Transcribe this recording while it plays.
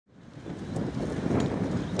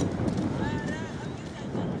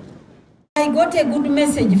got a good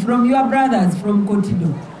message from your brothers from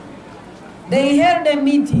Kotido. They held a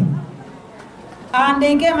meeting and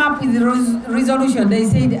they came up with a resolution. They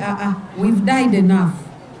said, we've died enough.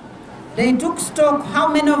 They took stock how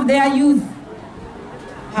many of their youth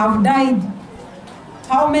have died,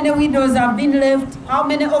 how many widows have been left, how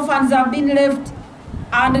many orphans have been left,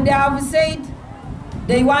 and they have said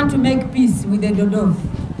they want to make peace with the Dodov.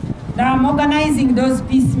 Now I'm organizing those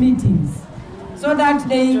peace meetings so that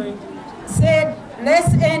they said,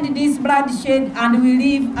 let's end this bloodshed and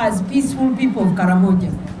we live as peaceful people of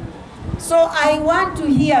Karamoja. So I want to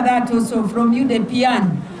hear that also from you, the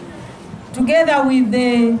Pian, together with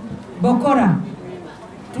the Bokora,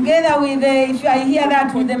 together with the, if I hear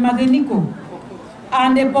that, with the Mageniko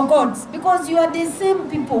and the Pokots, because you are the same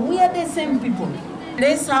people, we are the same people.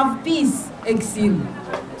 Let's have peace, Exil.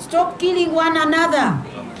 Stop killing one another.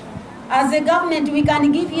 As a government, we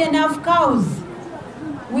can give you enough cows.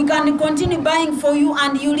 We can continue buying for you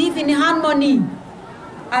and you live in harmony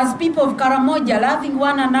as people of Karamoja, loving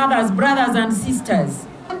one another as brothers and sisters.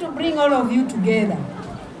 I want to bring all of you together.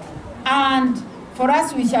 And for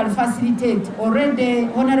us, we shall facilitate. Already,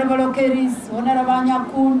 Honorable Okeris, Honorable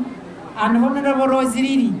Nyakun, and Honorable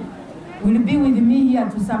Rosiriri will be with me here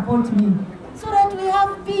to support me so that we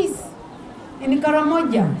have peace in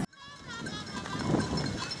Karamoja.